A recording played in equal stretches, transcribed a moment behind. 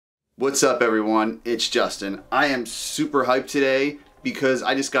What's up everyone, it's Justin. I am super hyped today because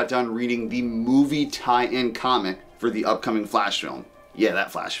I just got done reading the movie tie-in comic for the upcoming Flash film. Yeah,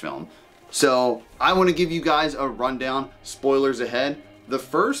 that Flash film. So I want to give you guys a rundown, spoilers ahead. The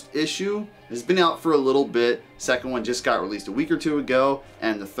first issue has been out for a little bit, second one just got released a week or two ago,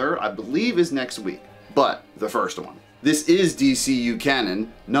 and the third I believe is next week. But the first one. This is DCEU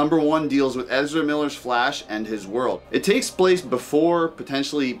canon. Number 1 deals with Ezra Miller's Flash and his world. It takes place before,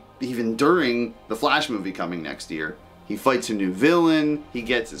 potentially even during, the Flash movie coming next year. He fights a new villain, he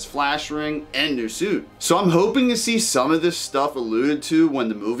gets his Flash ring, and new suit. So I'm hoping to see some of this stuff alluded to when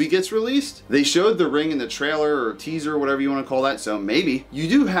the movie gets released. They showed the ring in the trailer or teaser, whatever you want to call that, so maybe. You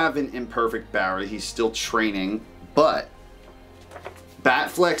do have an imperfect Barry, he's still training, but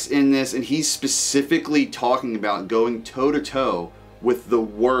Affleck's in this, and he's specifically talking about going toe-to-toe with the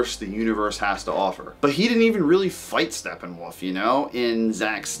worst the universe has to offer. But he didn't even really fight Steppenwolf, you know? In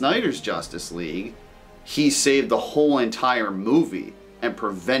Zack Snyder's Justice League, he saved the whole entire movie and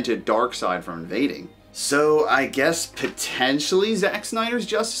prevented Darkseid from invading. So I guess potentially Zack Snyder's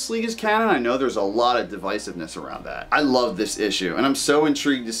Justice League is canon. I know there's a lot of divisiveness around that. I love this issue, and I'm so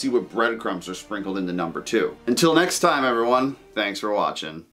intrigued to see what breadcrumbs are sprinkled into number 2. Until next time, everyone, thanks for watching.